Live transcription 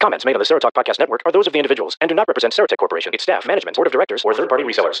Comments made on the Serotalk Podcast Network are those of the individuals and do not represent Serotech Corporation, its staff, management, board of directors, or third-party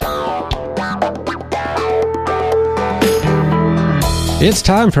resellers. It's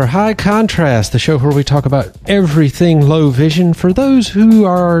time for High Contrast, the show where we talk about everything low vision for those who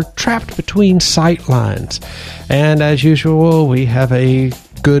are trapped between sight lines. And as usual, we have a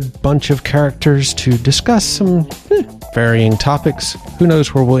good bunch of characters to discuss some varying topics. Who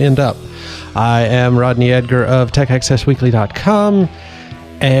knows where we'll end up? I am Rodney Edgar of TechAccessWeekly.com.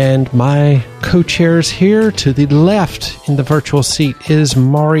 And my co-chairs here to the left in the virtual seat is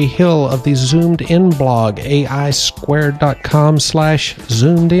Maurie Hill of the Zoomed In blog,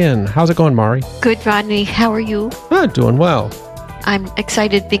 AI2 in. How's it going, Maurie? Good, Rodney. How are you? Doing well. I'm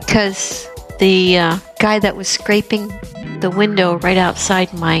excited because the guy that was scraping the window right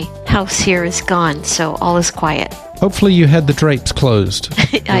outside my house here is gone, so all is quiet. Hopefully you had the drapes closed.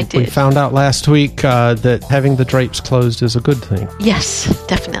 I did. We found out last week that having the drapes closed is a good thing. Yes,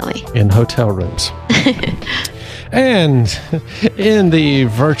 definitely. In hotel rooms. And in the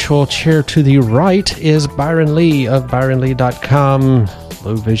virtual chair to the right is Byron Lee of ByronLee.com,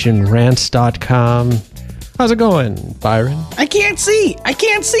 LowVisionRants.com. How's it going, Byron? I can't see.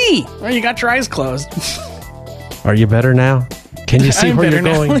 Well, you got your eyes closed. Are you better now? Can you see where you're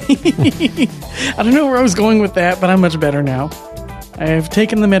going? I don't know where I was going with that, but I'm much better now. I have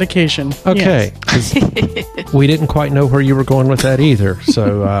taken the medication. Okay. Yes. We didn't quite know where you were going with that either.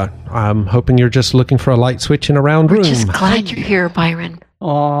 So I'm hoping you're just looking for a light switch in a round room. We're just glad you're here, Byron.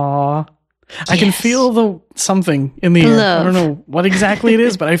 Aww. Yes. I can feel the something in the air. Love. I don't know what exactly it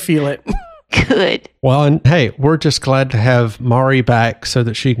is, but I feel it. Good. Well, and hey, we're just glad to have Maurie back so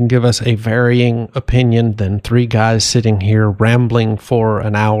that she can give us a varying opinion than three guys sitting here rambling for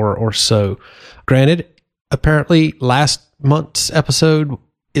an hour or so. Granted, apparently last month's episode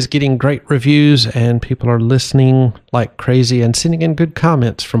is getting great reviews and people are listening like crazy and sending in good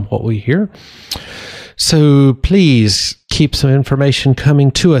comments from what we hear. So please keep some information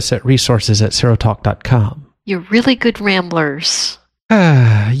coming to us at resources@serotalk.com. You're really good ramblers.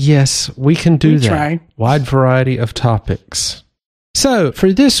 Yes, we can do that. Try. Wide variety of topics. So,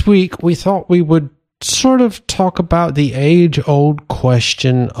 for this week, we thought we would sort of talk about the age-old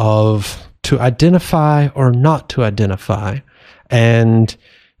question of to identify or not to identify. And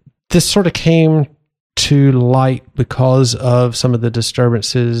this sort of came to light because of some of the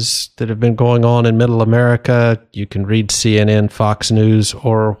disturbances that have been going on in Middle America. You can read CNN, Fox News,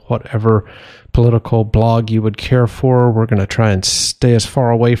 or whatever political blog you would care for. We're going to try and stay as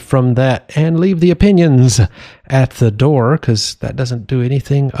far away from that and leave the opinions at the door because that doesn't do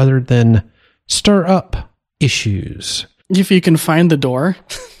anything other than stir up issues. If you can find the door.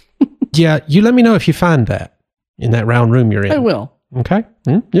 Yeah, you let me know if you find that in that round room you're in. I will. Okay.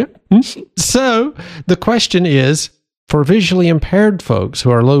 Yeah. So the question is, for visually impaired folks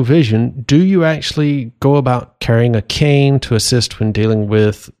who are low vision, do you actually go about carrying a cane to assist when dealing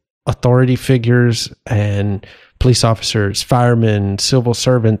with authority figures and police officers, firemen, civil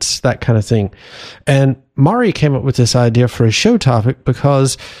servants, that kind of thing? And Maurie came up with this idea for a show topic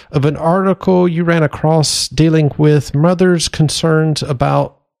because of an article you ran across dealing with mothers' concerns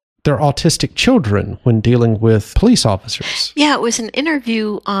about their autistic children when dealing with police officers. Yeah, it was an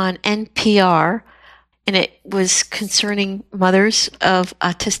interview on NPR, and it was concerning mothers of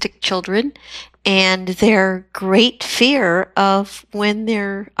autistic children and their great fear of when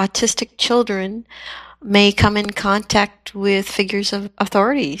their autistic children may come in contact with figures of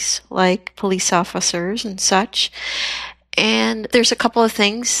authorities like police officers and such. And there's a couple of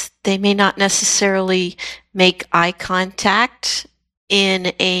things. They may not necessarily make eye contact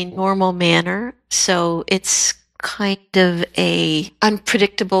in a normal manner, so it's kind of a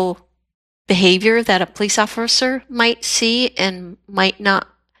unpredictable behavior that a police officer might see and might not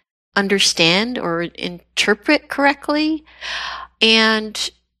understand or interpret correctly, and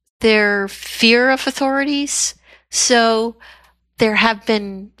their fear of authorities. So there have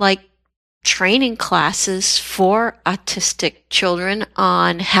been training classes for autistic children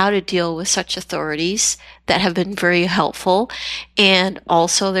on how to deal with such authorities that have been very helpful. And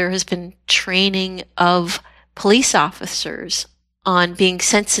also there has been training of police officers on being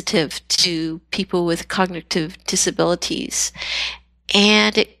sensitive to people with cognitive disabilities.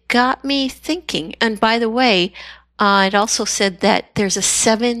 And it got me thinking. And by the way, it also said that there's a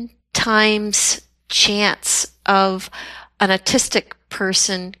 7 times chance of an autistic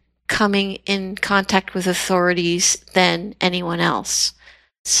person coming in contact with authorities than anyone else.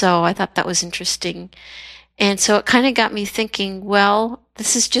 So I thought that was interesting. And so it kind of got me thinking, well,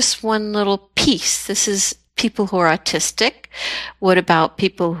 this is just one little piece. This is people who are autistic. What about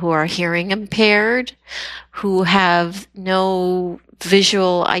people who are hearing impaired, who have no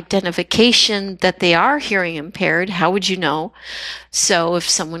visual identification that they are hearing impaired. How would you know? So if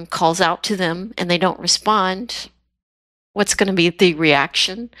someone calls out to them and they don't respond, what's going to be the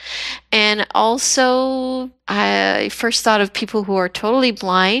reaction? And also, I first thought of people who are totally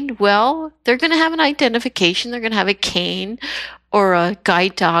blind. Well, they're going to have an identification. They're going to have a cane or a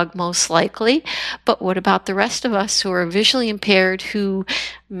guide dog, most likely. But what about the rest of us who are visually impaired who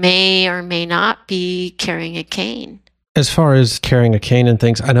may or may not be carrying a cane? As far as carrying a cane and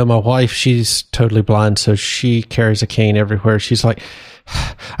things, I know my wife, she's totally blind, so she carries a cane everywhere. She's like,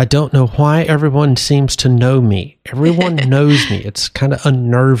 I don't know why everyone seems to know me. Everyone knows me. It's kind of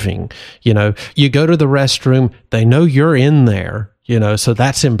unnerving. You know, you go to the restroom, they know you're in there, you know, so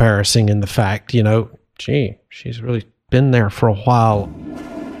that's embarrassing in the fact, you know, gee, she's really been there for a while.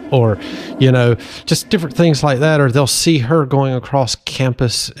 Or, you know, just different things like that. Or they'll see her going across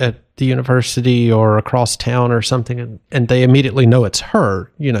campus at the university or across town or something, and they immediately know it's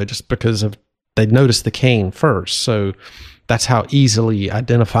her, you know, just because of they noticed the cane first. So that's how easily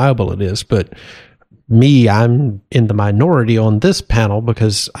identifiable it is. But me, I'm in the minority on this panel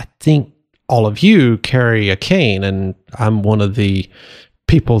because I think all of you carry a cane, and I'm one of the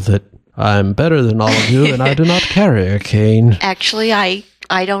people that I'm better than all of you, and I do not carry a cane. Actually, I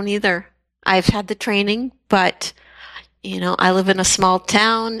don't either. I've had the training, but, you know, I live in a small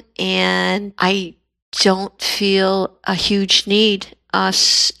town and I don't feel a huge need.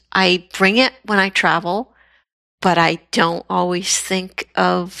 I bring it when I travel, but I don't always think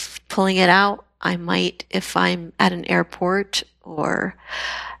of pulling it out. I might if I'm at an airport or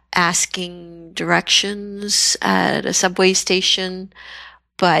asking directions at a subway station,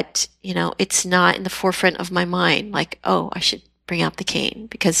 but, you know, it's not in the forefront of my mind like, oh, I should bring out the cane,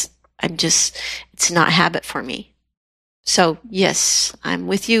 because it's not habit for me. So yes, I'm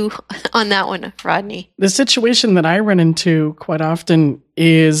with you on that one, Rodney. The situation that I run into quite often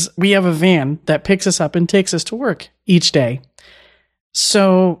is we have a van that picks us up and takes us to work each day.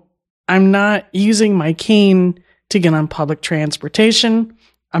 So I'm not using my cane to get on public transportation.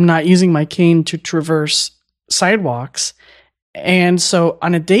 I'm not using my cane to traverse sidewalks. And so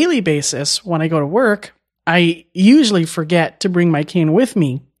on a daily basis, when I go to work, I usually forget to bring my cane with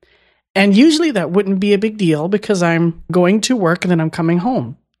me. And usually that wouldn't be a big deal because I'm going to work and then I'm coming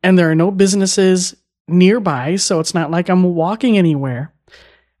home. And there are no businesses nearby, so it's not like I'm walking anywhere.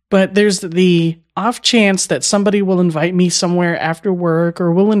 But there's the off chance that somebody will invite me somewhere after work,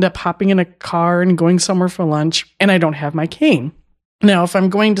 or we'll end up hopping in a car and going somewhere for lunch, and I don't have my cane. Now, if I'm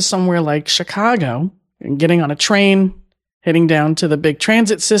going to somewhere like Chicago and getting on a train, heading down to the big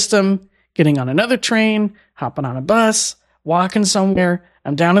transit system, getting on another train, hopping on a bus, walking somewhere,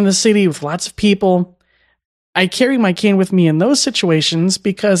 I'm down in the city with lots of people, I carry my cane with me in those situations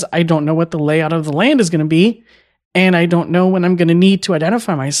because I don't know what the layout of the land is going to be, and I don't know when I'm going to need to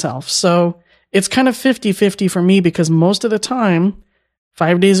identify myself. So it's kind of 50-50 for me because most of the time,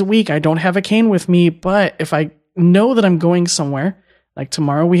 5 days a week, I don't have a cane with me. But if I know that I'm going somewhere, like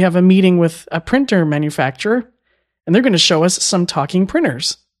tomorrow we have a meeting with a printer manufacturer, and they're going to show us some talking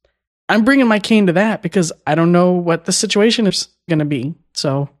printers. I'm bringing my cane to that because I don't know what the situation is going to be.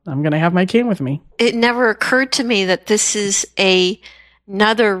 So I'm going to have my cane with me. It never occurred to me that this is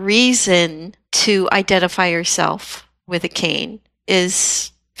another reason to identify yourself with a cane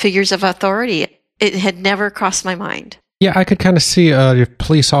is figures of authority. It had never crossed my mind. Yeah, I could kind of see a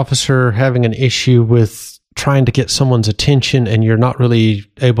police officer having an issue with trying to get someone's attention, and you're not really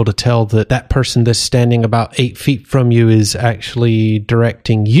able to tell that that person that's standing about 8 feet from you is actually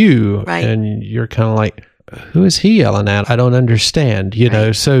directing you. Right. And you're kind of like, who is he yelling at? I don't understand, you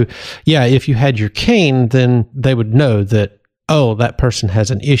know? So yeah, if you had your cane, then they would know that, oh, that person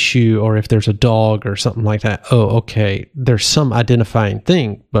has an issue, or if there's a dog or something like that, oh, okay, there's some identifying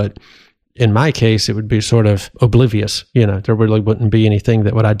thing. But in my case, it would be sort of oblivious. You know, there really wouldn't be anything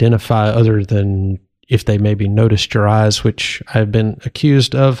that would identify other than if they maybe noticed your eyes, which I've been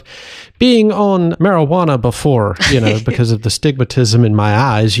accused of being on marijuana before, you know, because of the stigmatism in my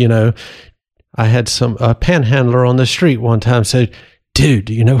eyes. You know, I had a panhandler on the street one time said, dude,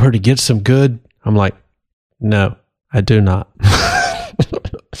 do you know where to get some good? I'm like, no, I do not.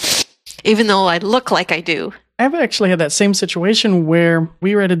 Even though I look like I do. I've actually had that same situation where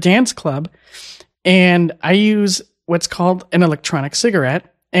we were at a dance club and I use what's called an electronic cigarette.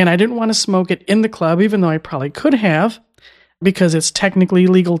 And I didn't want to smoke it in the club, even though I probably could have, because it's technically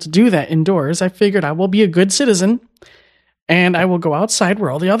legal to do that indoors. I figured I will be a good citizen and I will go outside where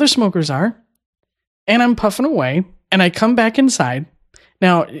all the other smokers are. And I'm puffing away and I come back inside.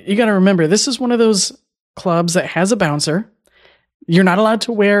 Now, you got to remember, this is one of those clubs that has a bouncer. You're not allowed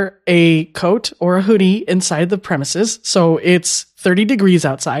to wear a coat or a hoodie inside the premises. So it's 30 degrees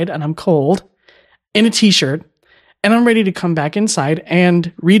outside and I'm cold in a t-shirt and I'm ready to come back inside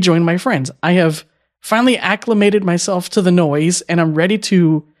and rejoin my friends. I have finally acclimated myself to the noise and I'm ready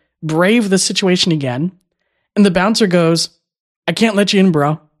to brave the situation again. And the bouncer goes, "I can't let you in,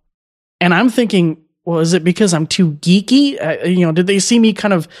 bro." And I'm thinking, well, is it because I'm too geeky? Did they see me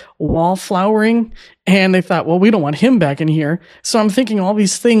kind of wallflowering? And they thought, well, we don't want him back in here. So I'm thinking all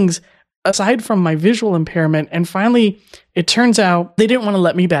these things aside from my visual impairment. And finally, it turns out they didn't want to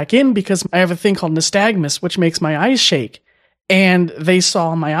let me back in because I have a thing called nystagmus, which makes my eyes shake. And they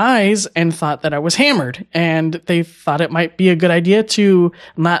saw my eyes and thought that I was hammered. And they thought it might be a good idea to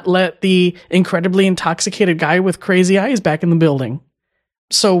not let the incredibly intoxicated guy with crazy eyes back in the building.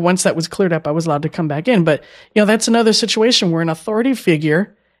 So once that was cleared up, I was allowed to come back in. But, that's another situation where an authority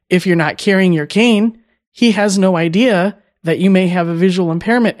figure, if you're not carrying your cane, he has no idea that you may have a visual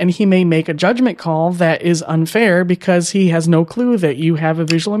impairment and he may make a judgment call that is unfair because he has no clue that you have a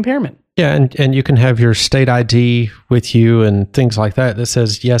visual impairment. Yeah, and you can have your state ID with you and things like that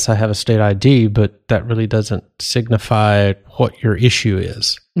says, yes, I have a state ID, but that really doesn't signify what your issue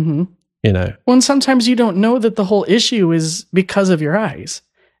is. Mm-hmm. Well, and sometimes you don't know that the whole issue is because of your eyes.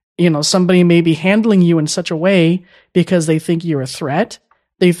 Somebody may be handling you in such a way because they think you're a threat.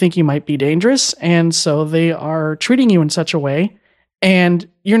 They think you might be dangerous. And so they are treating you in such a way. And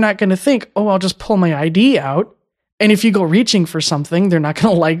you're not going to think, oh, I'll just pull my ID out. And if you go reaching for something, they're not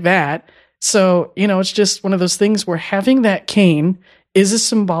going to like that. So, it's just one of those things where having that cane is a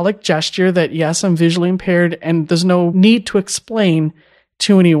symbolic gesture that, yes, I'm visually impaired. And there's no need to explain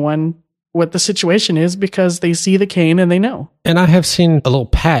to anyone what the situation is because they see the cane and they know. And I have seen a little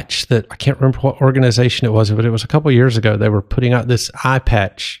patch that I can't remember what organization it was, but it was a couple of years ago. They were putting out this eye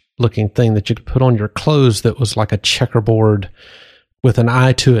patch looking thing that you could put on your clothes that was like a checkerboard with an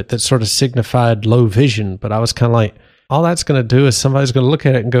eye to it that sort of signified low vision. But I was kind of like, all that's going to do is somebody's going to look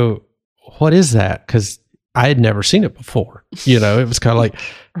at it and go, what is that? Because I had never seen it before. It was kind of like,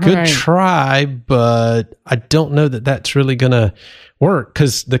 good right. try, but I don't know that that's really going to work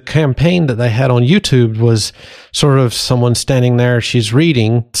because the campaign that they had on YouTube was sort of someone standing there, she's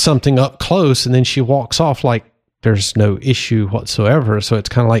reading something up close, and then she walks off like there's no issue whatsoever. So it's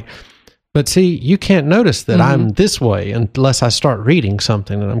kind of like, but see, you can't notice that I'm this way unless I start reading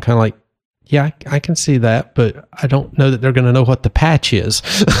something. And I'm kind of like, yeah, I can see that, but I don't know that they're going to know what the patch is.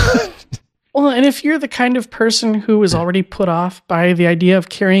 Well, and if you're the kind of person who is already put off by the idea of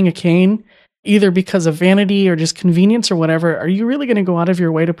carrying a cane, either because of vanity or just convenience or whatever, are you really going to go out of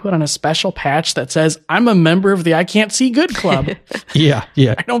your way to put on a special patch that says, I'm a member of the I Can't See Good Club? Yeah.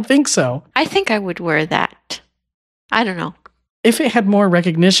 I don't think so. I think I would wear that. I don't know. If it had more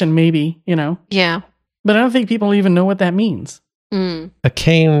recognition, maybe, Yeah. But I don't think people even know what that means. A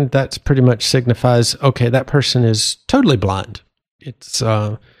cane, that's pretty much signifies, okay, that person is totally blind. It's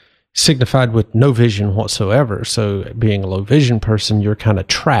signified with no vision whatsoever. So being a low vision person, you're kind of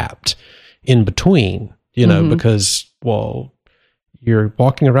trapped in between, because, well, you're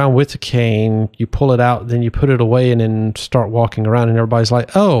walking around with a cane, you pull it out, then you put it away and then start walking around and everybody's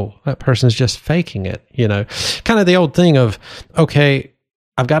like, oh, that person's just faking it. Kind of the old thing of, okay,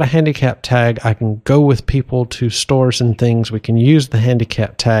 I've got a handicap tag. I can go with people to stores and things. We can use the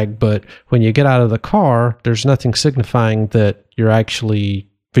handicap tag, but when you get out of the car, there's nothing signifying that you're actually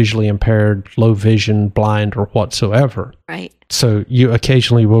visually impaired, low vision, blind, or whatsoever. Right. So you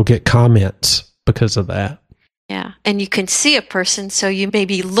occasionally will get comments because of that. Yeah. And you can see a person, so you may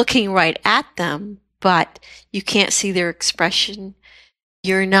be looking right at them, but you can't see their expression.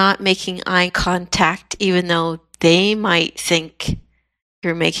 You're not making eye contact, even though they might think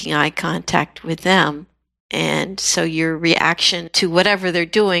you're making eye contact with them. And so your reaction to whatever they're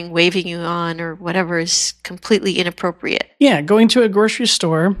doing, waving you on or whatever, is completely inappropriate. Yeah, going to a grocery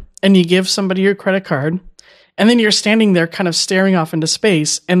store and you give somebody your credit card, and then you're standing there kind of staring off into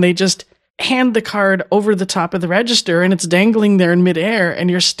space, and they just hand the card over the top of the register and it's dangling there in midair,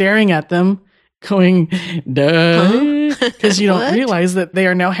 and you're staring at them going, duh, because you don't realize that they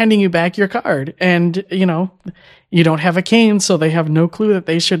are now handing you back your card. And, you don't have a cane, so they have no clue that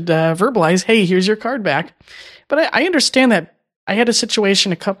they should verbalize, hey, here's your card back. But I understand that. I had a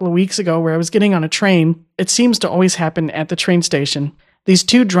situation a couple of weeks ago where I was getting on a train. It seems to always happen at the train station. These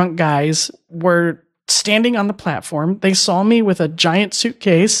two drunk guys were standing on the platform. They saw me with a giant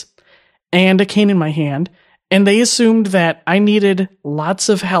suitcase and a cane in my hand, and they assumed that I needed lots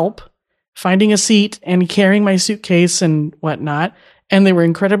of help finding a seat and carrying my suitcase and whatnot, and they were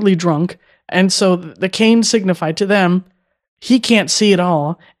incredibly drunk. And so the cane signified to them, he can't see at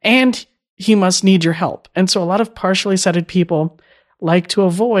all, and he must need your help. And so a lot of partially sighted people like to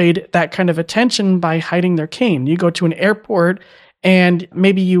avoid that kind of attention by hiding their cane. You go to an airport and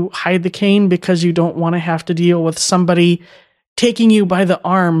maybe you hide the cane because you don't want to have to deal with somebody taking you by the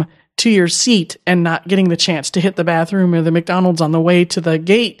arm to your seat and not getting the chance to hit the bathroom or the McDonald's on the way to the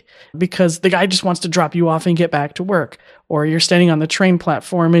gate because the guy just wants to drop you off and get back to work. Or you're standing on the train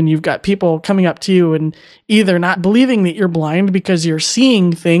platform and you've got people coming up to you and either not believing that you're blind because you're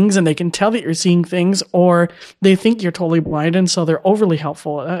seeing things and they can tell that you're seeing things, or they think you're totally blind and so they're overly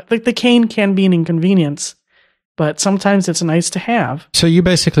helpful. Like the cane can be an inconvenience, but sometimes it's nice to have. So you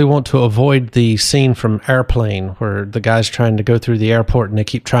basically want to avoid the scene from Airplane where the guy's trying to go through the airport and they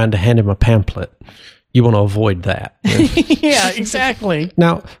keep trying to hand him a pamphlet. You want to avoid that. Yeah, exactly.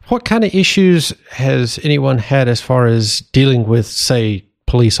 Now, what kind of issues has anyone had as far as dealing with, say,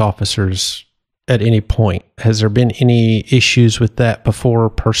 police officers at any point? Has there been any issues with that before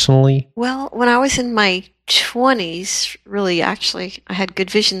personally? Well, when I was in my 20s, really, actually, I had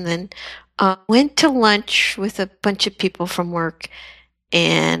good vision then. Went to lunch with a bunch of people from work,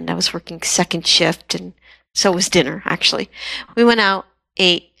 and I was working second shift, and so was dinner, actually. We went out,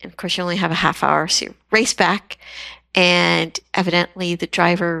 ate, and of course you only have a half hour, so you race back, and evidently the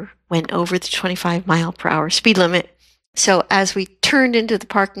driver went over the 25-mile-per-hour speed limit. So as we turned into the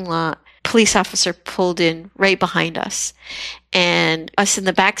parking lot, police officer pulled in right behind us, and us in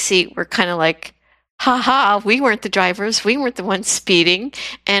the back seat were kind of like, ha, we weren't the drivers. We weren't the ones speeding.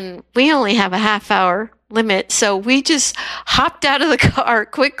 And we only have a half hour limit. So we just hopped out of the car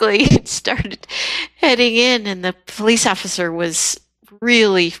quickly and started heading in. And the police officer was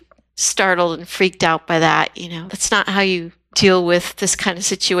really startled and freaked out by that. You know, that's not how you deal with this kind of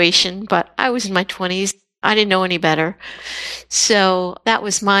situation. But I was in my 20s. I didn't know any better. So that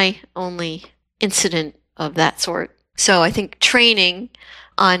was my only incident of that sort. So I think training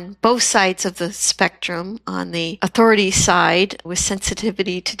on both sides of the spectrum, on the authority side with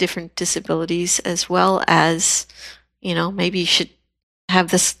sensitivity to different disabilities, as well as, you know, maybe you should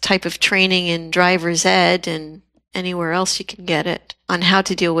have this type of training in driver's ed and anywhere else you can get it on how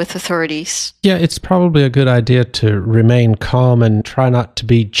to deal with authorities. Yeah, it's probably a good idea to remain calm and try not to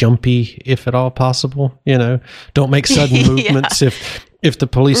be jumpy if at all possible. You know, don't make sudden movements if the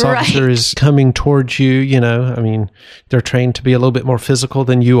police officer is coming towards you, you know, I mean, they're trained to be a little bit more physical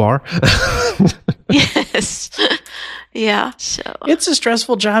than you are. Yes. Yeah. So it's a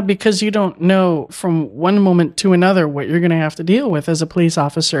stressful job because you don't know from one moment to another what you're going to have to deal with as a police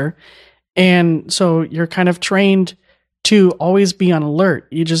officer. And so you're kind of trained to always be on alert.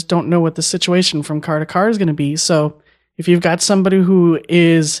 You just don't know what the situation from car to car is going to be. So if you've got somebody who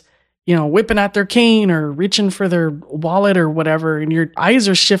is, you know, whipping out their cane or reaching for their wallet or whatever, and your eyes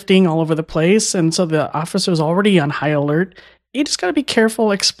are shifting all over the place, and so the officer's already on high alert, you just got to be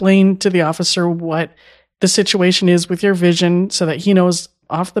careful, explain to the officer what the situation is with your vision so that he knows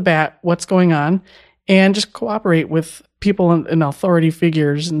off the bat what's going on, and just cooperate with people and authority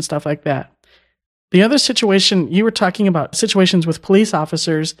figures and stuff like that. The other situation, you were talking about situations with police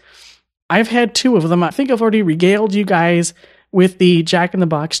officers. I've had two of them. I think I've already regaled you guys with the Jack in the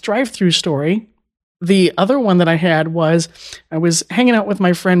Box drive-through story. The other one that I had was I was hanging out with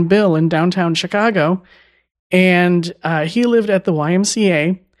my friend Bill in downtown Chicago, and he lived at the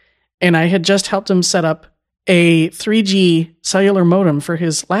YMCA, and I had just helped him set up a 3G cellular modem for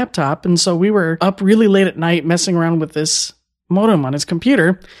his laptop, and so we were up really late at night messing around with this modem on his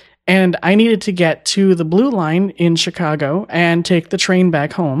computer, and I needed to get to the Blue Line in Chicago and take the train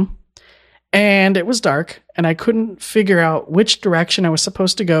back home. And it was dark, and I couldn't figure out which direction I was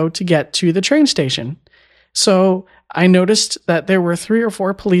supposed to go to get to the train station. So I noticed that there were 3 or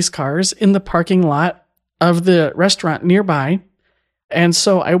 4 police cars in the parking lot of the restaurant nearby. And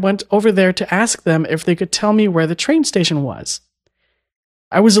so I went over there to ask them if they could tell me where the train station was.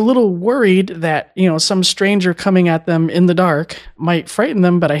 I was a little worried that, you know, some stranger coming at them in the dark might frighten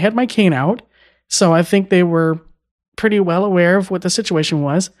them, but I had my cane out. So I think they were pretty well aware of what the situation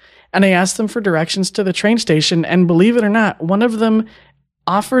was. And I asked them for directions to the train station, and believe it or not, one of them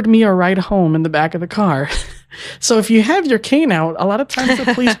offered me a ride home in the back of the car. So if you have your cane out, a lot of times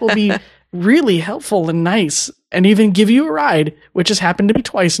the police will be really helpful and nice and even give you a ride, which has happened to me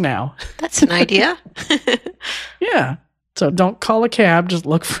twice now. That's an idea. Yeah. So don't call a cab, just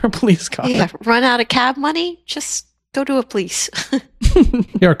look for a police car. Yeah, run out of cab money, just go to a police.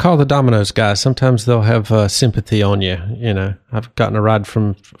 Yeah, or call the Domino's guys. Sometimes they'll have sympathy on you. You know, I've gotten a ride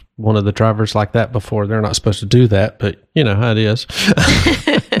from one of the drivers like that before. They're not supposed to do that, but you know how it is.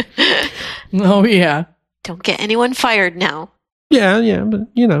 Oh, yeah. Don't get anyone fired now. Yeah, but,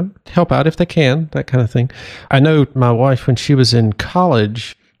 you know, help out if they can, that kind of thing. I know my wife, when she was in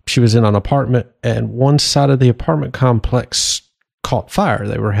college, she was in an apartment, and one side of the apartment complex caught fire.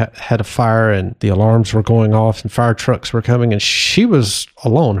 They had a fire and the alarms were going off and fire trucks were coming, and she was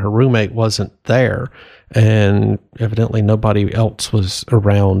alone. Her roommate wasn't there, and evidently nobody else was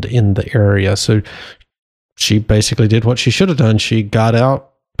around in the area. So she basically did what she should have done. She got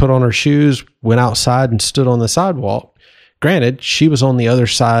out, put on her shoes, went outside and stood on the sidewalk. Granted, she was on the other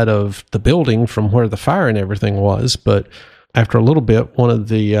side of the building from where the fire and everything was, but after a little bit, one of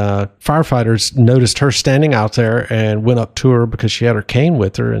the firefighters noticed her standing out there and went up to her because she had her cane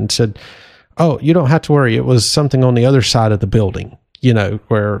with her and said, "Oh, you don't have to worry. It was something on the other side of the building." You know,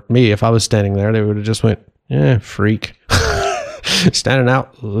 where me, if I was standing there, they would have just went, freak. Standing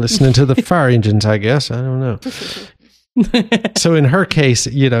out, listening to the fire engines, I guess. I don't know. So in her case,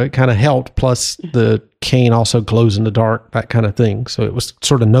 it kind of helped. Plus the cane also glows in the dark, that kind of thing. So it was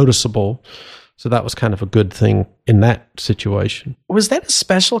sort of noticeable. So that was kind of a good thing in that situation. Was that a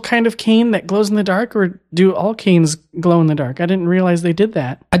special kind of cane that glows in the dark, or do all canes glow in the dark? I didn't realize they did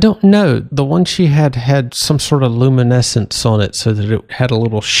that. I don't know. The one she had some sort of luminescence on it so that it had a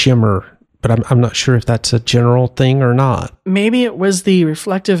little shimmer, but I'm not sure if that's a general thing or not. Maybe it was the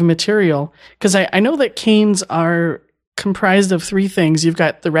reflective material, because I know that canes are comprised of three things. You've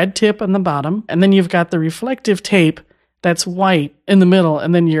got the red tip on the bottom, and then you've got the reflective tape that's white in the middle,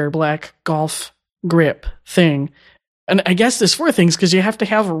 and then your black golf grip thing. And I guess there's four things, because you have to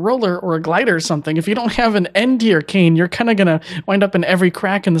have a roller or a glider or something. If you don't have an end to your cane, you're kind of going to wind up in every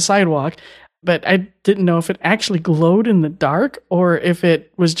crack in the sidewalk. But I didn't know if it actually glowed in the dark or if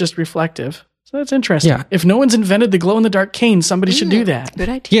it was just reflective. So that's interesting. Yeah. If no one's invented the glow-in-the-dark cane, somebody should do that. Good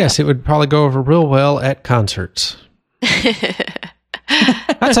idea. Yes, it would probably go over real well at concerts.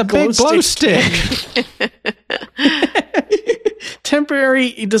 That's a big glow stick.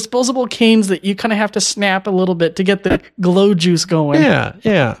 Temporary disposable canes that you kind of have to snap a little bit to get the glow juice going.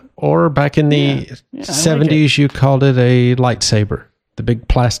 Yeah. Or back in the 70s, you called it a lightsaber. The big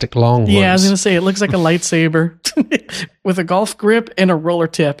plastic long ones. Yeah, I was going to say, it looks like a lightsaber with a golf grip and a roller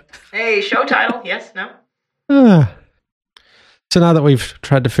tip. Hey, show title. Yes, no? So now that we've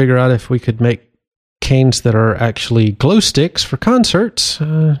tried to figure out if we could make canes that are actually glow sticks for concerts,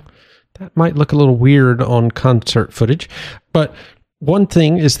 that might look a little weird on concert footage. But one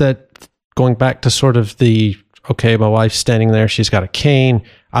thing is that going back to sort of my wife's standing there, she's got a cane.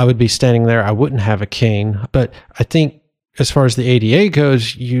 I would be standing there, I wouldn't have a cane. But I think as far as the ADA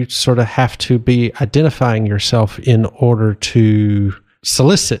goes, you sort of have to be identifying yourself in order to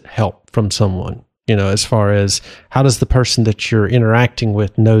solicit help from someone. As far as how does the person that you're interacting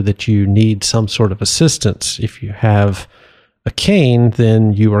with know that you need some sort of assistance? If you have a cane,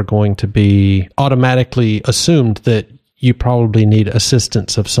 then you are going to be automatically assumed that you probably need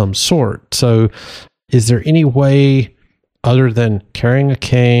assistance of some sort. So is there any way other than carrying a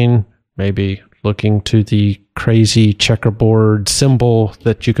cane, maybe looking to the crazy checkerboard symbol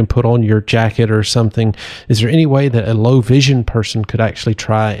that you can put on your jacket or something, is there any way that a low vision person could actually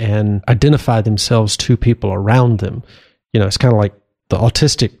try and identify themselves to people around them? It's kind of like the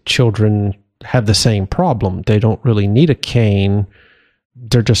autistic children have the same problem. They don't really need a cane.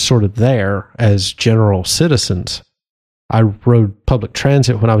 They're just sort of there as general citizens. I rode public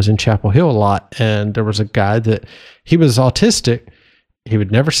transit when I was in Chapel Hill a lot, and there was a guy that he was autistic. He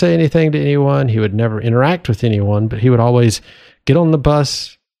would never say anything to anyone. He would never interact with anyone, but he would always get on the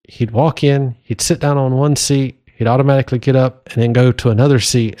bus. He'd walk in, he'd sit down on one seat, he'd automatically get up and then go to another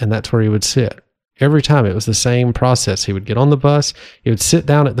seat, and that's where he would sit. Every time it was the same process. He would get on the bus, he would sit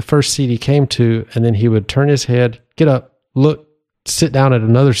down at the first seat he came to, and then he would turn his head, get up, look, sit down at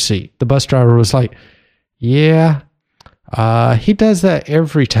another seat. The bus driver was like, yeah, he does that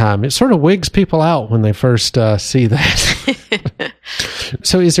every time. It sort of wigs people out when they first see that.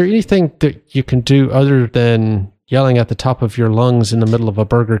 So is there anything that you can do other than yelling at the top of your lungs in the middle of a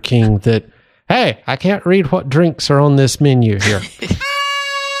Burger King that, hey, I can't read what drinks are on this menu here?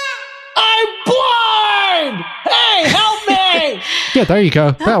 I'm blind! Hey, help me! Yeah, there you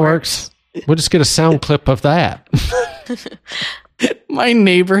go. That works. We'll just get a sound clip of that. My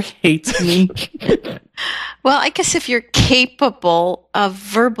neighbor hates me. Well, I guess if you're capable of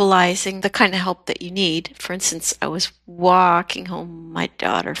verbalizing the kind of help that you need, for instance, I was walking home my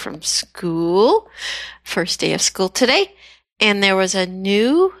daughter from school, first day of school today, and there was a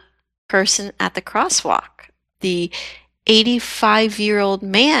new person at the crosswalk. The 85-year-old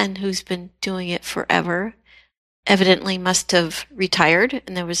man who's been doing it forever evidently must have retired,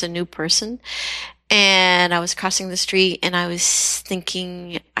 and there was a new person. And I was crossing the street and I was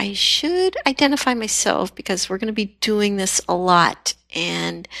thinking I should identify myself because we're going to be doing this a lot.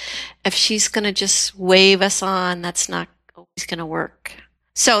 And if she's going to just wave us on, that's not always going to work.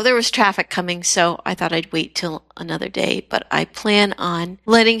 So there was traffic coming, so I thought I'd wait till another day, but I plan on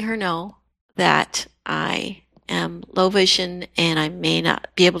letting her know that I am low vision and I may not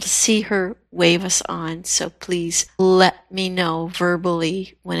be able to see her wave us on, so please let me know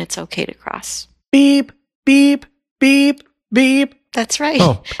verbally when it's okay to cross. Beep, beep, beep, beep. That's right.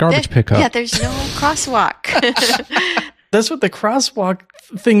 Oh, garbage pickup. Yeah, there's no crosswalk. That's what the crosswalk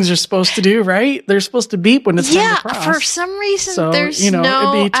things are supposed to do, right? They're supposed to beep when it's time to cross. For some reason, So, there's it'd be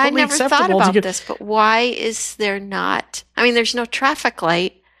totally I never thought acceptable to about get- this, but why is there not? I mean, there's no traffic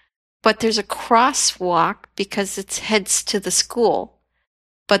light, but there's a crosswalk because it heads to the school,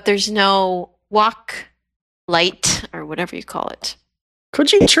 but there's no walk light or whatever you call it.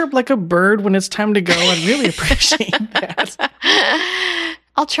 Could you chirp like a bird when it's time to go? I'd really appreciate that.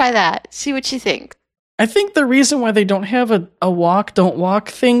 I'll try that. See what you think. I think the reason why they don't have a walk, don't walk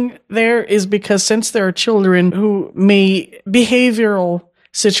thing there is because since there are children who may behavioral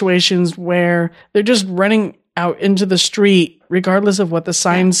situations where they're just running out into the street, regardless of what the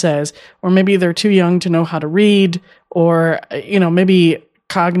sign says, or maybe they're too young to know how to read, or, maybe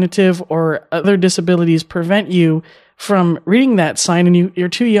cognitive or other disabilities prevent you from reading that sign and you're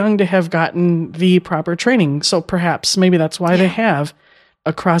too young to have gotten the proper training. So perhaps maybe that's why they have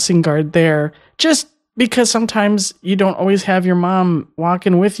a crossing guard there, just because sometimes you don't always have your mom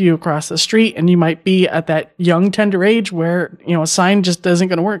walking with you across the street and you might be at that young, tender age where, a sign just isn't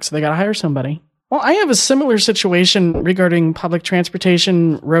going to work. So they got to hire somebody. Well, I have a similar situation regarding public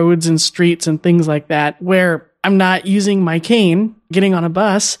transportation, roads and streets and things like that, where I'm not using my cane, getting on a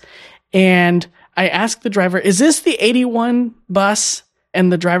bus, and I ask the driver, is this the 81 bus? And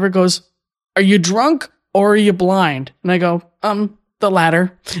the driver goes, are you drunk or are you blind? And I go, the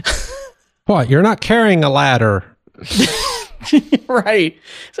latter. What? You're not carrying a ladder. Right.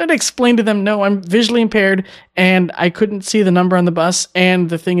 So I had to explain to them, no, I'm visually impaired and I couldn't see the number on the bus and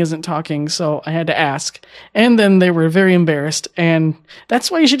the thing isn't talking. So I had to ask. And then they were very embarrassed. And that's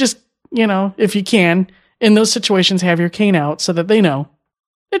why you should just, if you can, in those situations, have your cane out so that they know.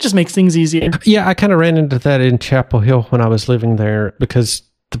 It just makes things easier. Yeah, I kind of ran into that in Chapel Hill when I was living there because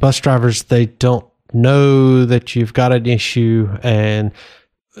the bus drivers, they don't know that you've got an issue, and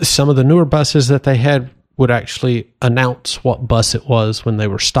some of the newer buses that they had would actually announce what bus it was when they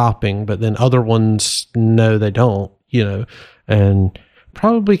were stopping, but then other ones, no, they don't, and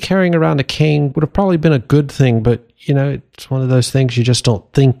probably carrying around a cane would have probably been a good thing, but, it's one of those things you just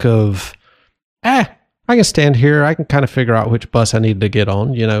don't think of, I can stand here, I can kind of figure out which bus I need to get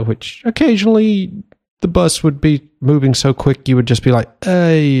on, which occasionally the bus would be moving so quick you would just be like,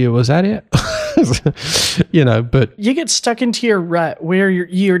 hey, was that it? But you get stuck into your rut where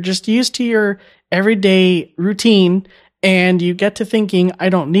you're just used to your everyday routine and you get to thinking, I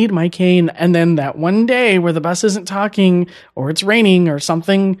don't need my cane. And then that one day where the bus isn't talking or it's raining or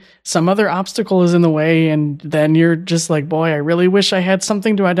something, some other obstacle is in the way. And then you're just like, boy, I really wish I had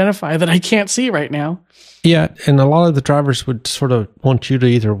something to identify that I can't see right now. Yeah, and a lot of the drivers would sort of want you to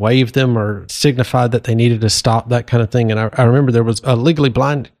either wave them or signify that they needed to stop, that kind of thing. And I remember there was a legally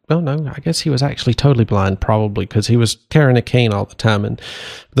blind, I guess he was actually totally blind probably because he was carrying a cane all the time. And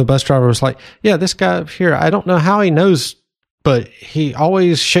the bus driver was like, yeah, this guy up here, I don't know how he knows, but he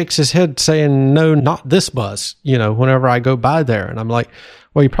always shakes his head saying, no, not this bus, whenever I go by there. And I'm like,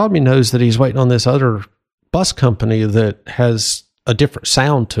 well, he probably knows that he's waiting on this other bus company that has a different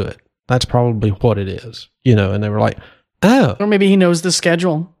sound to it. That's probably what it is, and they were like, oh. Or maybe he knows the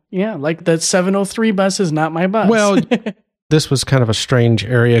schedule. Yeah, like the 703 bus is not my bus. Well, this was kind of a strange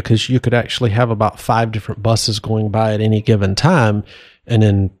area because you could actually have about 5 different buses going by at any given time and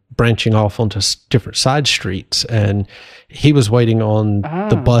then branching off onto different side streets. And he was waiting on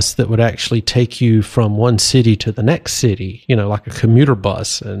the bus that would actually take you from one city to the next city, like a commuter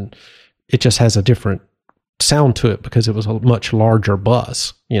bus. And it just has a different sound to it because it was a much larger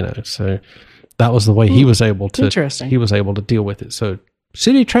bus, so that was the way he was able to deal with it. So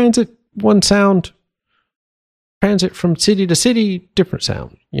city transit, one sound; transit from city to city, different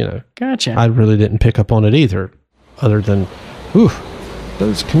sound. Gotcha. I really didn't pick up on it either, other than,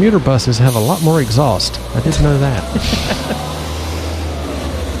 those commuter buses have a lot more exhaust. I didn't know that.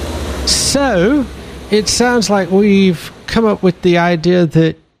 So it sounds like we've come up with the idea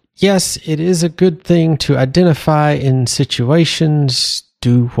that yes, it is a good thing to identify in situations,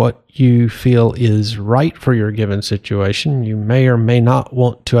 do what you feel is right for your given situation. You may or may not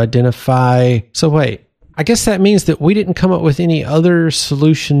want to identify. So wait, I guess that means that we didn't come up with any other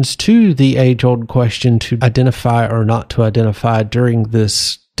solutions to the age-old question to identify or not to identify during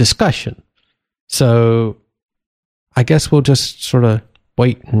this discussion. So I guess we'll just sort of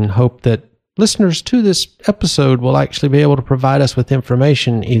wait and hope that listeners to this episode will actually be able to provide us with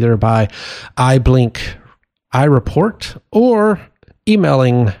information either by iBlink iReport or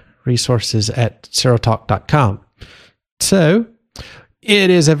emailing resources@serotalk.com. So it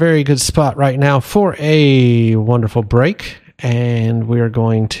is a very good spot right now for a wonderful break, and we are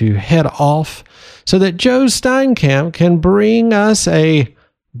going to head off so that Joe Steinkamp can bring us a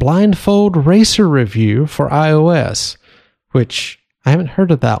blindfold racer review for iOS, which I haven't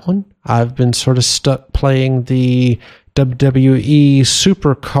heard of that one. I've been sort of stuck playing the WWE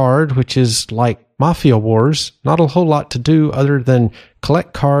Super Card, which is like Mafia Wars. Not a whole lot to do other than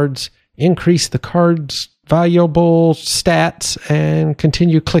collect cards, increase the cards' valuable stats, and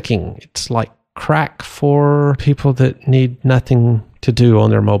continue clicking. It's like crack for people that need nothing to do on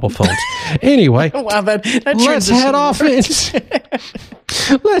their mobile phones. Anyway, wow, that let's head off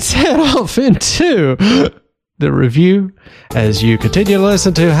let's head off into the review as you continue to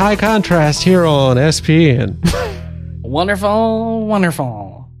listen to High Contrast here on SPN. Wonderful,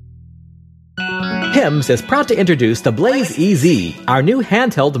 wonderful. HIMS is proud to introduce the Blaze EZ, our new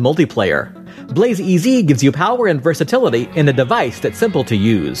handheld multiplayer. Blaze EZ gives you power and versatility in a device that's simple to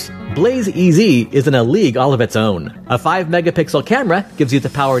use. Blaze EZ is in a league all of its own. A 5-megapixel camera gives you the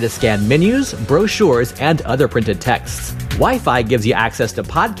power to scan menus, brochures, and other printed texts. Wi-Fi gives you access to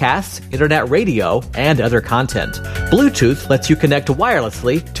podcasts, internet radio, and other content. Bluetooth lets you connect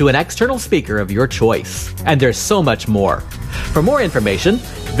wirelessly to an external speaker of your choice. And there's so much more. For more information,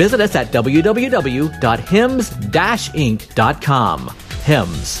 visit us at www.hims-inc.com.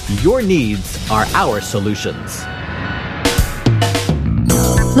 HIMS, your needs are our solutions.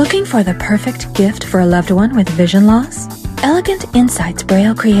 Looking for the perfect gift for a loved one with vision loss? Elegant Insights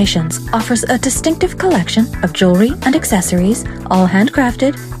Braille Creations offers a distinctive collection of jewelry and accessories, all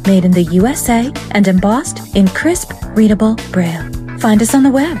handcrafted, made in the USA, and embossed in crisp, readable Braille. Find us on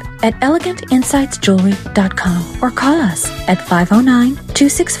the web at elegantinsightsjewelry.com or call us at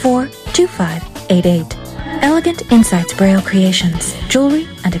 509-264-2588. Elegant Insights Braille Creations, jewelry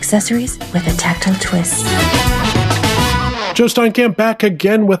and accessories with a tactile twist. Joe Steinkamp back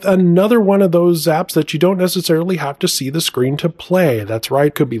again with another one of those apps that you don't necessarily have to see the screen to play. That's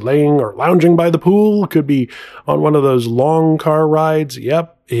right. Could be laying or lounging by the pool. Could be on one of those long car rides.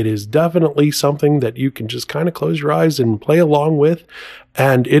 Yep. It is definitely something that you can just kind of close your eyes and play along with.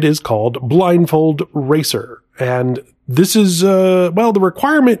 And it is called Blindfold Racer. And this is, the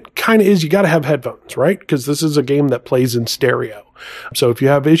requirement kind of is you got to have headphones, right? Because this is a game that plays in stereo. So if you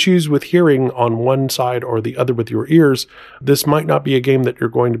have issues with hearing on one side or the other with your ears, this might not be a game that you're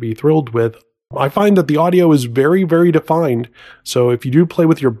going to be thrilled with. I find that the audio is very, very defined. So if you do play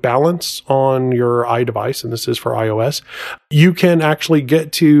with your balance on your iDevice, and this is for iOS, you can actually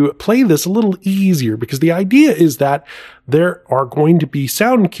get to play this a little easier because the idea is that there are going to be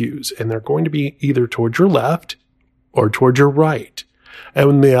sound cues and they're going to be either towards your left or towards your right.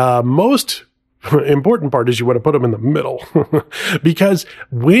 And the most important part is you want to put them in the middle because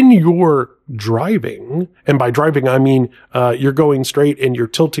when you're driving, and by driving, I mean, you're going straight and you're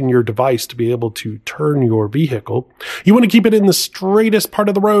tilting your device to be able to turn your vehicle. You want to keep it in the straightest part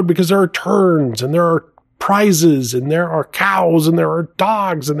of the road because there are turns and there are prizes and there are cows and there are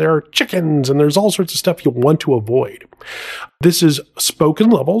dogs and there are chickens and there's all sorts of stuff you'll want to avoid. This is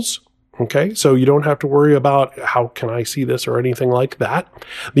spoken levels. Okay, so you don't have to worry about how can I see this or anything like that.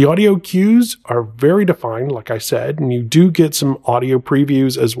 The audio cues are very defined, like I said, and you do get some audio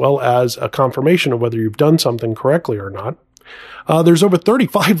previews as well as a confirmation of whether you've done something correctly or not. There's over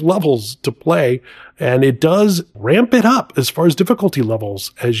 35 levels to play, and it does ramp it up as far as difficulty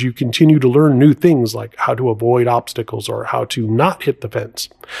levels as you continue to learn new things like how to avoid obstacles or how to not hit the fence.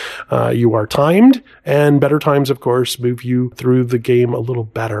 You are timed, and better times, of course, move you through the game a little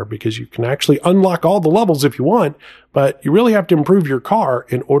better because you can actually unlock all the levels if you want, but you really have to improve your car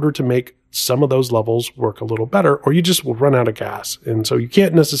in order to make some of those levels work a little better, or you just will run out of gas. And so you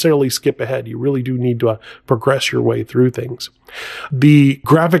can't necessarily skip ahead. You really do need to progress your way through things. The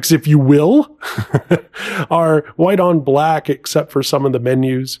graphics, if you will, are white on black, except for some of the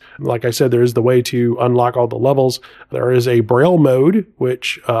menus. Like I said, there is the way to unlock all the levels. There is a Braille mode,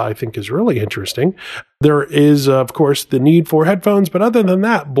 which I think is really interesting. There is, of course, the need for headphones, but other than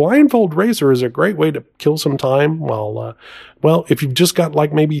that, Blindfold Racer is a great way to kill some time while, if you've just got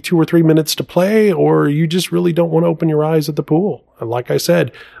like maybe 2 or 3 minutes to play, or you just really don't want to open your eyes at the pool. And like I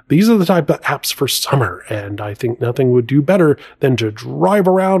said, these are the type of apps for summer, and I think nothing would do better than to drive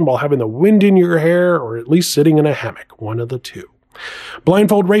around while having the wind in your hair, or at least sitting in a hammock, one of the two.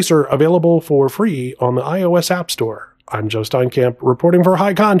 Blindfold Racer, available for free on the iOS App Store. I'm Joe Steinkamp, reporting for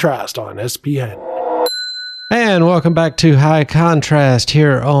High Contrast on SPN. And welcome back to High Contrast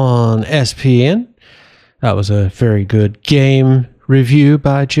here on SPN. That was a very good game review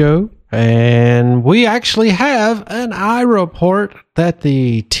by Joe. And we actually have an iReport that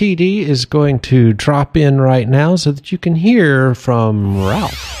the TD is going to drop in right now so that you can hear from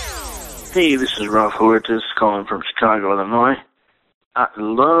Ralph. Hey, this is Ralph Huertas calling from Chicago, Illinois. I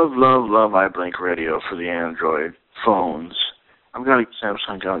love iBlink Radio for the Android phones. I've got a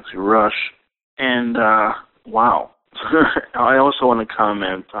Samsung Galaxy Rush, and wow. I also want to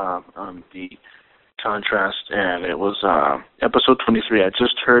comment on the contrast, and it was episode 23. I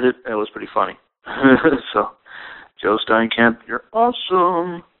just heard it. It was pretty funny. So, Joe Steinkamp, you're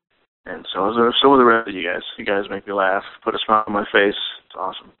awesome. And so are the rest of you guys. You guys make me laugh, put a smile on my face. It's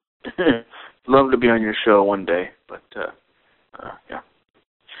awesome. Love to be on your show one day, but yeah.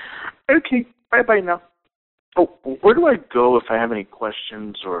 Okay, bye-bye now. Oh, where do I go if I have any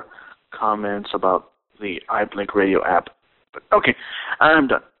questions or comments about the iBlink Radio app? But okay, I'm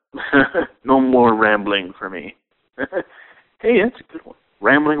done. No more rambling for me. Hey, that's a good one.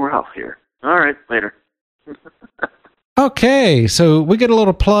 Rambling Ralph here. All right, later. Okay, so we get a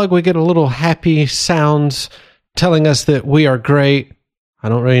little plug, we get a little happy sounds telling us that we are great. I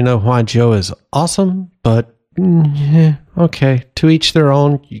don't really know why Joe is awesome, but okay, to each their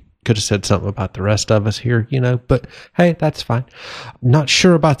own. You could have said something about the rest of us here, but hey, that's fine. Not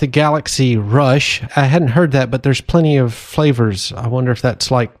sure about the Galaxy Rush. I hadn't heard that, but there's plenty of flavors. I wonder if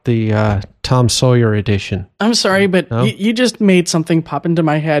that's like the Tom Sawyer edition. I'm sorry, but no? you just made something pop into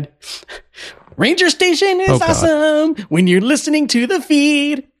my head. Ranger Station is awesome when you're listening to the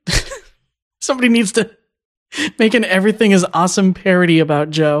feed. Somebody needs to make an Everything is Awesome parody about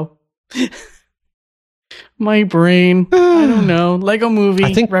Joe. My brain. I don't know. Lego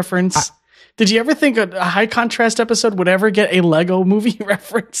Movie reference. Did you ever think a High Contrast episode would ever get a Lego Movie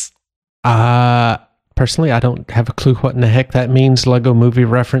reference? Personally, I don't have a clue what in the heck that means, Lego Movie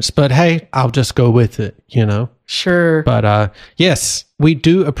reference, but hey, I'll just go with it, Sure. But yes, we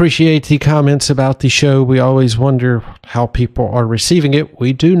do appreciate the comments about the show. We always wonder how people are receiving it.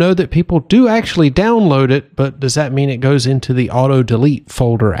 We do know that people do actually download it, but does that mean it goes into the auto-delete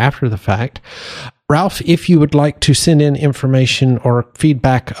folder after the fact? Ralph, if you would like to send in information or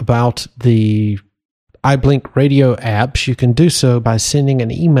feedback about the iBlink radio apps, you can do so by sending an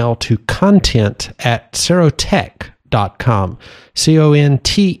email to content@serotech.com.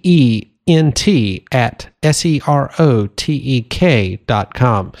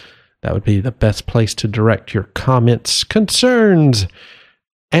 content@serotech.com. That would be the best place to direct your comments, concerns,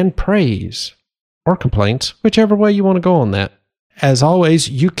 and praise, or complaints, whichever way you want to go on that. As always,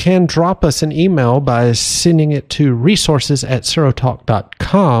 you can drop us an email by sending it to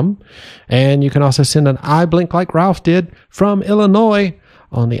resources@serotalk.com. And you can also send an iBlink like Ralph did from Illinois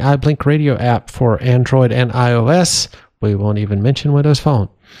on the iBlink radio app for Android and iOS. We won't even mention Windows Phone.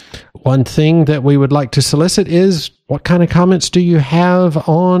 One thing that we would like to solicit is what kind of comments do you have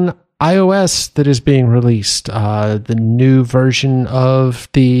on iOS that is being released? The new version of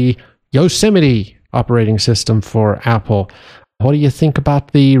the Yosemite operating system for Apple. What do you think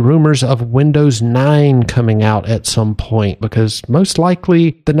about the rumors of Windows 9 coming out at some point? Because most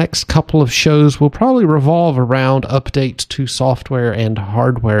likely the next couple of shows will probably revolve around updates to software and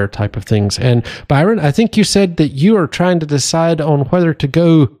hardware type of things. And Byron, I think you said that you are trying to decide on whether to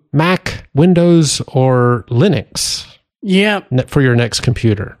go Mac, Windows, or Linux. Yeah. For your next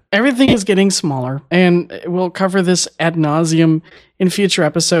computer. Everything is getting smaller, and we'll cover this ad nauseum in future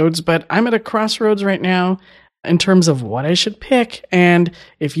episodes, but I'm at a crossroads right now in terms of what I should pick. And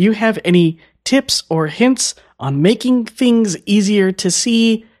if you have any tips or hints on making things easier to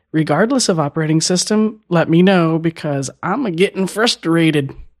see, regardless of operating system, let me know, because I'm getting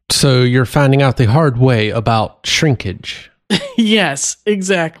frustrated. So you're finding out the hard way about shrinkage. Yes,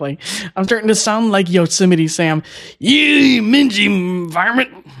 exactly. I'm starting to sound like Yosemite Sam. You mingy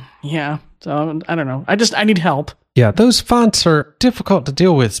environment. Yeah, so I don't know. I need help. Yeah, those fonts are difficult to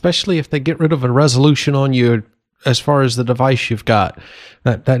deal with, especially if they get rid of a resolution on you as far as the device you've got.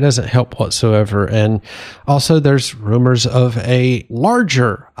 That doesn't help whatsoever. And also there's rumors of a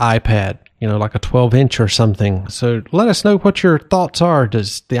larger iPad, like a 12-inch or something. So let us know what your thoughts are.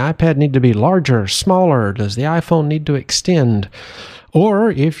 Does the iPad need to be larger, smaller? Does the iPhone need to extend?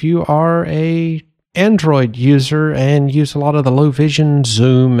 Or if you are a Android user and use a lot of the low vision,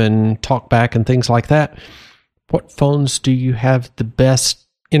 zoom, and talkback and things like that, what phones do you have the best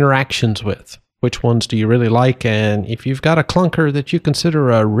interactions with? Which ones do you really like? And if you've got a clunker that you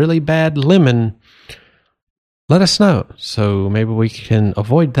consider a really bad lemon, let us know. So maybe we can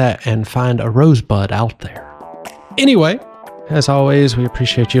avoid that and find a rosebud out there. Anyway, as always, we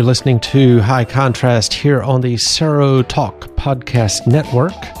appreciate you listening to High Contrast here on the Sero Talk Podcast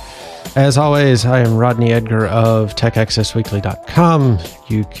Network. As always, I am Rodney Edgar of TechAccessWeekly.com.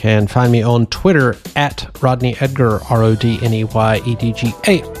 You can find me on Twitter at Rodney Edgar,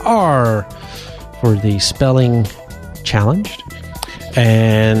 RodneyEdgar, for the spelling challenged.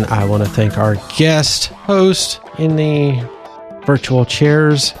 And I want to thank our guest host in the virtual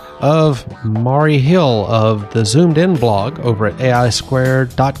chairs of Maurie Hill of the Zoomed In blog over at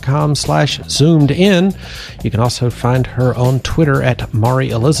aisquared.com/zoomedin. You can also find her on Twitter at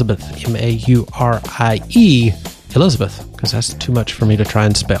Maurie Elizabeth, Maurie Elizabeth, because that's too much for me to try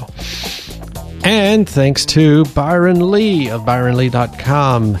and spell. And thanks to Byron Lee of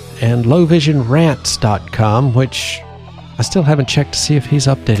byronlee.com and lowvisionrants.com, which I still haven't checked to see if he's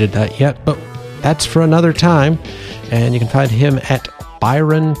updated that yet, but that's for another time. And you can find him at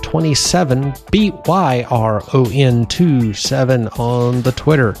Byron27, BYRON27 on the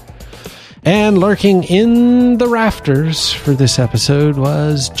Twitter. And lurking in the rafters for this episode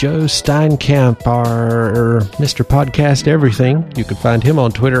was Joe Steinkamp, our Mr. Podcast Everything. You can find him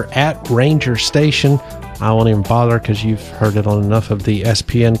on Twitter at Ranger Station. I won't even bother because you've heard it on enough of the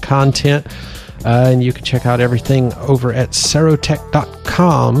SPN content. And you can check out everything over at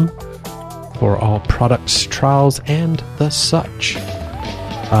serotech.com for all products, trials, and the such.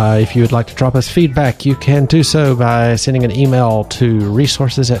 If you would like to drop us feedback, you can do so by sending an email to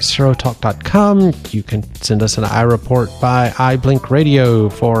resources@serotalk.com. You can send us an iReport by iBlink Radio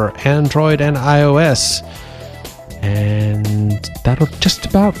for Android and iOS. And that'll just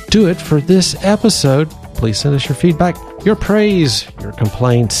about do it for this episode. Please send us your feedback, your praise, your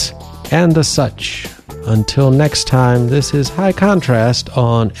complaints, and the such. Until next time, this is High Contrast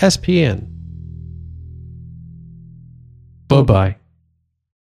on SPN. Bye-bye.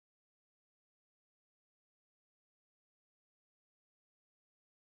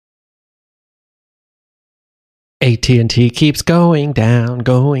 AT&T keeps going down,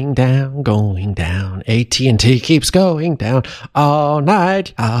 going down, going down. AT&T keeps going down all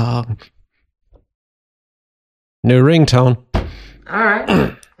night long. New ringtone. All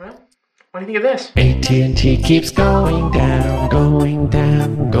right. Well, what do you think of this? AT&T keeps going down, going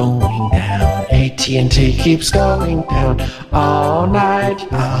down, going down. AT&T keeps going down all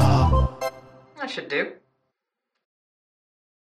night long. That should do.